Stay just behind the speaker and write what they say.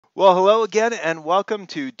Well, hello again, and welcome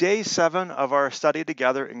to day 7 of our study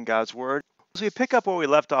together in God's Word. As we pick up where we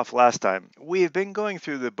left off last time, we've been going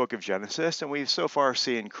through the book of Genesis, and we've so far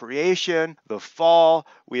seen creation, the fall,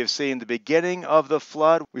 we have seen the beginning of the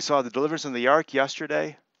flood. We saw the deliverance in the ark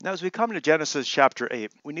yesterday. Now, as we come to Genesis chapter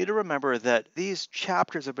 8, we need to remember that these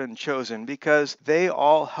chapters have been chosen because they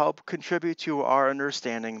all help contribute to our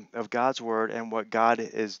understanding of God's Word and what God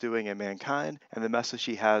is doing in mankind and the message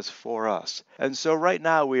He has for us. And so, right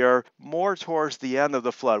now, we are more towards the end of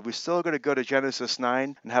the flood. We're still going to go to Genesis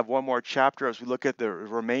 9 and have one more chapter as we look at the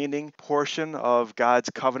remaining portion of God's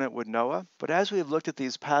covenant with Noah. But as we've looked at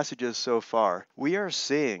these passages so far, we are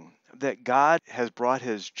seeing that God has brought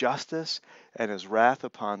His justice and His wrath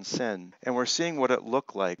upon sin. And we're seeing what it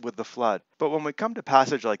looked like with the flood. But when we come to a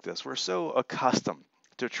passage like this, we're so accustomed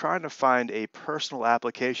to trying to find a personal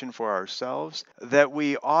application for ourselves that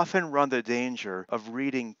we often run the danger of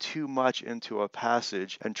reading too much into a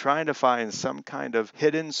passage and trying to find some kind of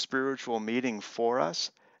hidden spiritual meaning for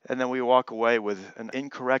us. And then we walk away with an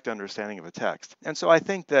incorrect understanding of a text. And so I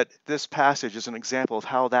think that this passage is an example of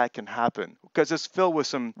how that can happen because it's filled with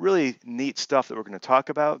some really neat stuff that we're going to talk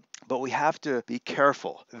about. But we have to be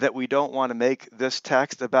careful that we don't want to make this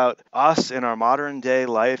text about us in our modern day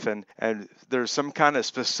life and there's some kind of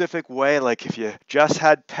specific way, like if you just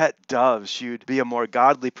had pet doves, you'd be a more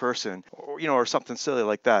godly person, or something silly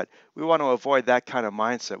like that. We want to avoid that kind of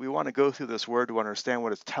mindset. We want to go through this word to understand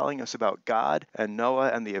what it's telling us about God and Noah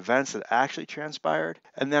and the events that actually transpired,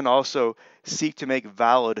 and then also seek to make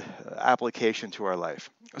valid application to our life.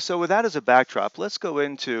 So with that as a backdrop, let's go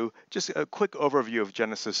into just a quick overview of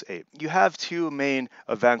Genesis 8. You have two main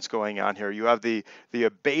events going on here. You have the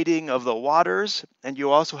abating of the waters, and you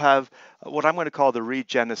also have what I'm going to call the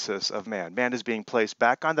regenesis of man. Man is being placed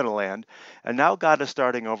back onto the land, and now God is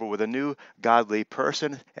starting over with a new godly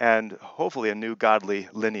person and hopefully a new godly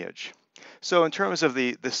lineage. So in terms of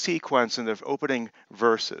the sequence in the opening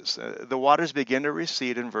verses, the waters begin to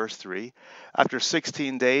recede in verse 3. After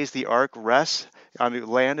 16 days, the ark rests on the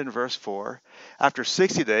land in verse 4. After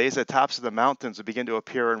 60 days, the tops of the mountains begin to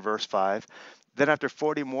appear in verse 5. Then after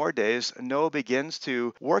 40 more days, Noah begins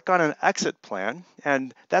to work on an exit plan,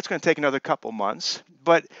 and that's going to take another couple months.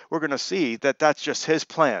 But we're going to see that that's just his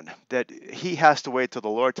plan, that he has to wait till the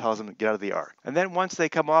Lord tells him to get out of the ark. And then once they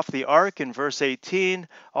come off the ark in verse 18,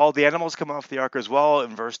 all the animals come off the ark as well.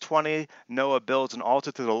 In verse 20, Noah builds an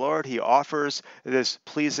altar to the Lord. He offers this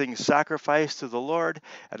pleasing sacrifice to the Lord.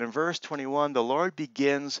 And in verse 21, the Lord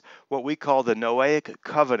begins what we call the Noahic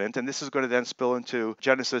covenant, and this is going to then spill into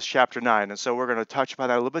Genesis chapter 9. And so we're going to touch upon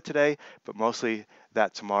that a little bit today, but mostly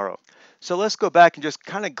that tomorrow. So let's go back and just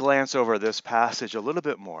kind of glance over this passage a little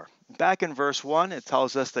bit more. Back in verse 1, it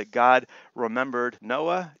tells us that God remembered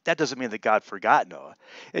Noah. That doesn't mean that God forgot Noah.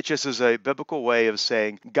 It just is a biblical way of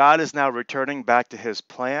saying God is now returning back to his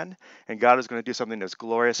plan, and God is going to do something that's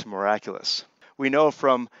glorious and miraculous. We know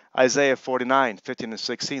from Isaiah 49, 15 and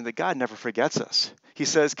 16 that God never forgets us. He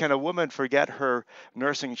says, "Can a woman forget her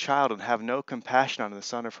nursing child and have no compassion on the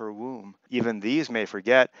son of her womb? Even these may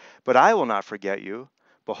forget, but I will not forget you.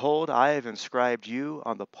 Behold, I have inscribed you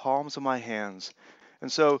on the palms of my hands."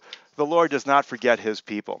 And so the Lord does not forget his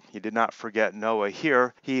people. He did not forget Noah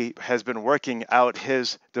here. He has been working out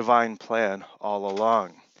his divine plan all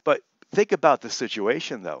along. But think about the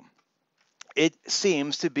situation, though. It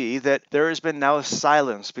seems to be that there has been now a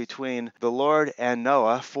silence between the Lord and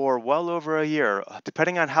Noah for well over a year.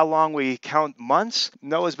 Depending on how long we count months,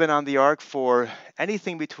 Noah's been on the ark for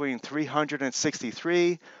anything between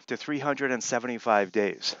 363 to 375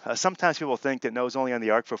 days. Sometimes people think that Noah's only on the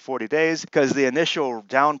ark for 40 days because the initial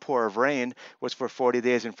downpour of rain was for 40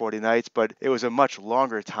 days and 40 nights, but it was a much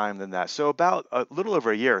longer time than that. So about a little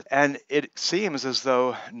over a year. And it seems as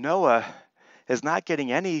though Noah is not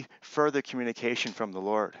getting any further communication from the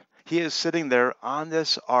Lord. He is sitting there on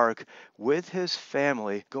this ark with his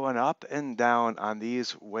family going up and down on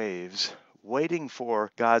these waves, waiting for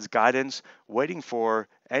God's guidance, waiting for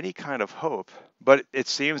any kind of hope. But it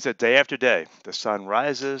seems that day after day, the sun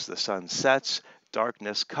rises, the sun sets,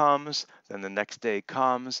 darkness comes, then the next day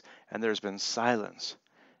comes, and there's been silence.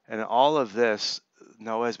 And all of this,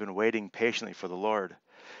 Noah has been waiting patiently for the Lord.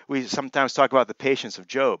 We sometimes talk about the patience of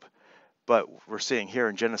Job. But we're seeing here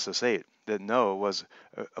in Genesis 8 that Noah was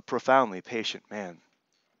a profoundly patient man.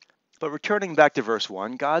 But returning back to verse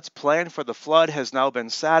 1, God's plan for the flood has now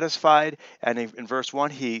been satisfied. And in verse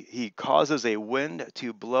 1, he causes a wind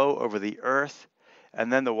to blow over the earth,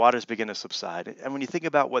 and then the waters begin to subside. And when you think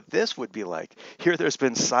about what this would be like, here there's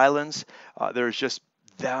been silence. There's just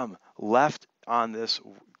them left on this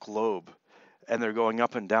globe, and they're going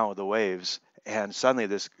up and down with the waves. And suddenly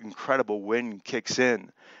this incredible wind kicks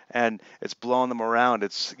in and it's blowing them around.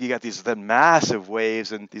 You got these then massive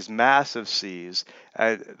waves and these massive seas,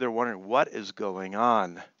 and they're wondering what is going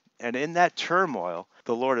on. And in that turmoil,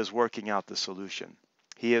 the Lord is working out the solution.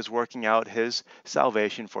 He is working out his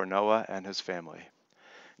salvation for Noah and his family.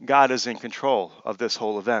 God is in control of this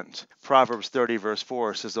whole event. Proverbs 30 verse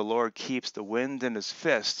 4 says the Lord keeps the wind in his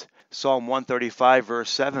fist. Psalm 135 verse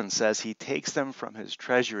 7 says he takes them from his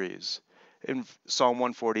treasuries. In Psalm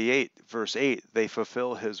 148 verse 8, they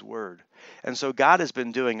fulfill his word. And so God has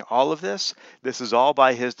been doing all of this. This is all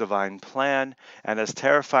by his divine plan. And as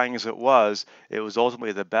terrifying as it was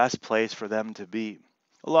ultimately the best place for them to be.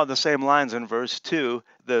 Along the same lines in verse 2,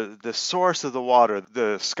 the source of the water,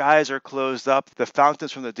 the skies are closed up, the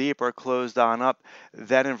fountains from the deep are closed on up.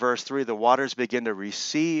 Then in verse 3, the waters begin to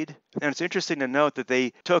recede. And it's interesting to note that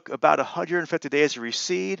they took about 150 days to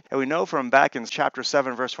recede. And we know from back in chapter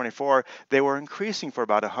 7, verse 24, they were increasing for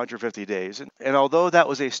about 150 days. And although that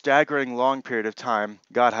was a staggering long period of time,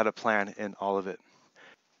 God had a plan in all of it.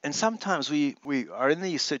 And sometimes we are in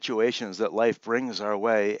these situations that life brings our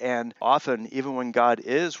way, and often, even when God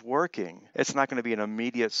is working, it's not going to be an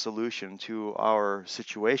immediate solution to our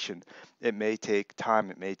situation. It may take time,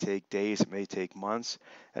 it may take days, it may take months,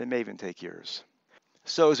 and it may even take years.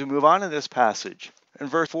 So as we move on in this passage, in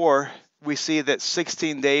verse 4, we see that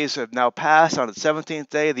 16 days have now passed. On the 17th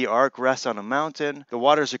day, the ark rests on a mountain. The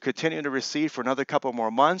waters are continuing to recede for another couple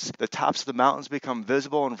more months. The tops of the mountains become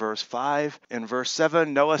visible in verse 5. In verse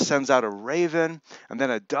 7, Noah sends out a raven, and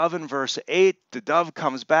then a dove in verse 8. The dove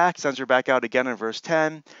comes back, sends her back out again in verse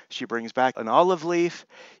 10. She brings back an olive leaf.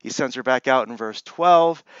 He sends her back out in verse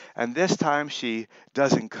 12, and this time she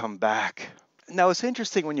doesn't come back. Now, it's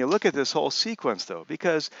interesting when you look at this whole sequence, though,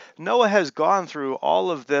 because Noah has gone through all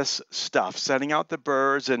of this stuff, sending out the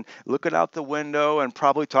birds and looking out the window and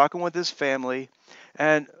probably talking with his family.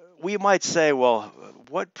 And we might say, well,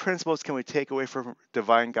 what principles can we take away from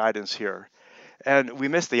divine guidance here? And we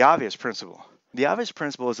miss the obvious principle. The obvious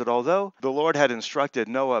principle is that although the Lord had instructed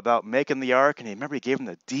Noah about making the ark, and he gave him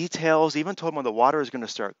the details, even told him when the water is going to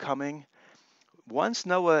start coming, once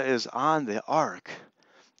Noah is on the ark,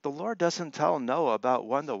 the Lord doesn't tell Noah about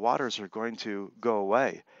when the waters are going to go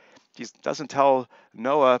away. He doesn't tell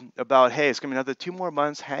Noah about, hey, it's going to be another 2 more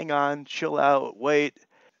months, hang on, chill out, wait.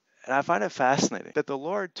 And I find it fascinating that the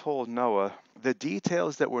Lord told Noah the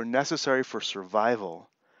details that were necessary for survival,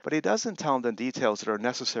 but he doesn't tell him the details that are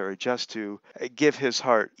necessary just to give his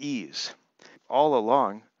heart ease. All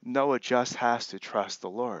along, Noah just has to trust the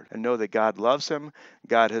Lord and know that God loves him,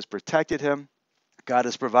 God has protected him, God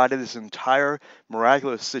has provided this entire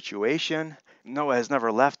miraculous situation. Noah has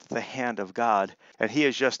never left the hand of God, and he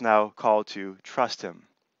is just now called to trust him.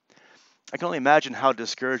 I can only imagine how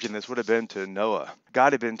discouraging this would have been to Noah.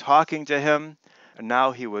 God had been talking to him, and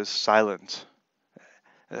now he was silent.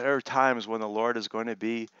 There are times when the Lord is going to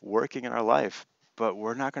be working in our life, but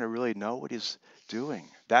we're not going to really know what he's doing.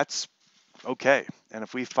 That's okay. And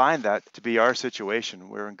if we find that to be our situation,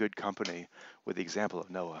 we're in good company with the example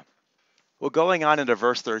of Noah. Well, going on into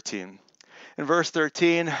verse 13. In verse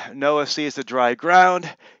 13, Noah sees the dry ground.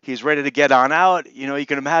 He's ready to get on out. You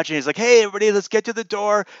can imagine he's like, hey, everybody, let's get to the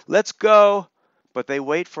door. Let's go. But they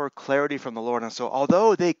wait for clarity from the Lord. And so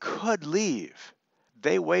although they could leave,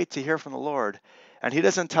 they wait to hear from the Lord. And he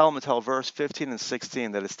doesn't tell them until verse 15 and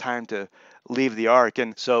 16 that it's time to leave the ark.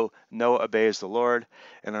 And so Noah obeys the Lord.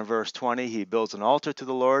 And in verse 20, he builds an altar to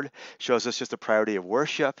the Lord, shows us just the priority of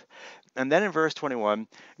worship. And then in verse 21,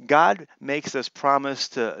 God makes this promise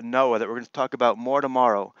to Noah that we're going to talk about more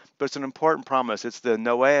tomorrow, but it's an important promise. It's the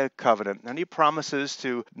Noahic covenant, and he promises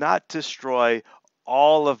to not destroy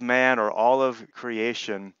all of man or all of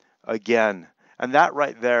creation again. And that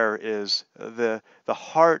right there is the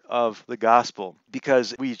heart of the gospel,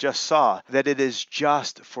 because we just saw that it is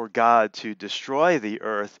just for God to destroy the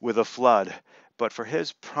earth with a flood. But for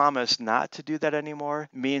his promise not to do that anymore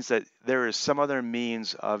means that there is some other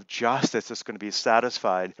means of justice that's going to be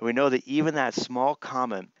satisfied. And we know that even that small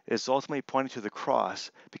comment is ultimately pointing to the cross,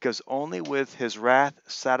 because only with his wrath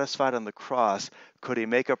satisfied on the cross could he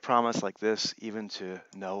make a promise like this even to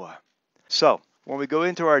Noah. So when we go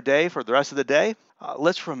into our day for the rest of the day,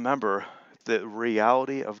 let's remember the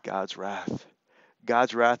reality of God's wrath.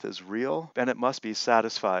 God's wrath is real, and it must be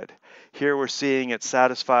satisfied. Here we're seeing it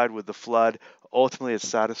satisfied with the flood. Ultimately, it's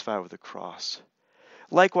satisfied with the cross.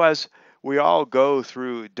 Likewise, we all go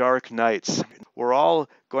through dark nights. We're all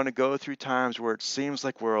going to go through times where it seems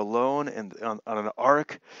like we're alone on an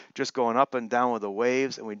ark, just going up and down with the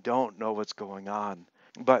waves, and we don't know what's going on.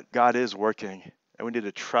 But God is working, and we need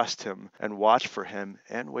to trust him and watch for him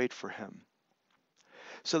and wait for him.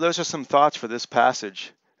 So those are some thoughts for this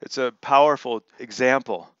passage. It's a powerful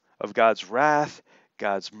example of God's wrath,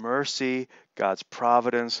 God's mercy, God's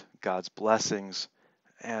providence, God's blessings,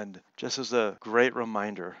 and just as a great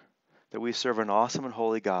reminder that we serve an awesome and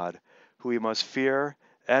holy God who we must fear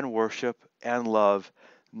and worship and love,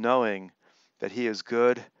 knowing that he is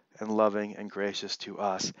good and loving and gracious to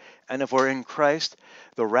us. And if we're in Christ,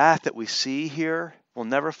 the wrath that we see here will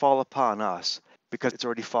never fall upon us because it's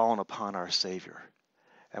already fallen upon our Savior.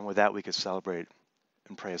 And with that, we can celebrate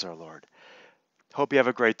and praise our Lord. Hope you have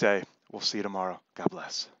a great day. We'll see you tomorrow. God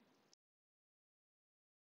bless.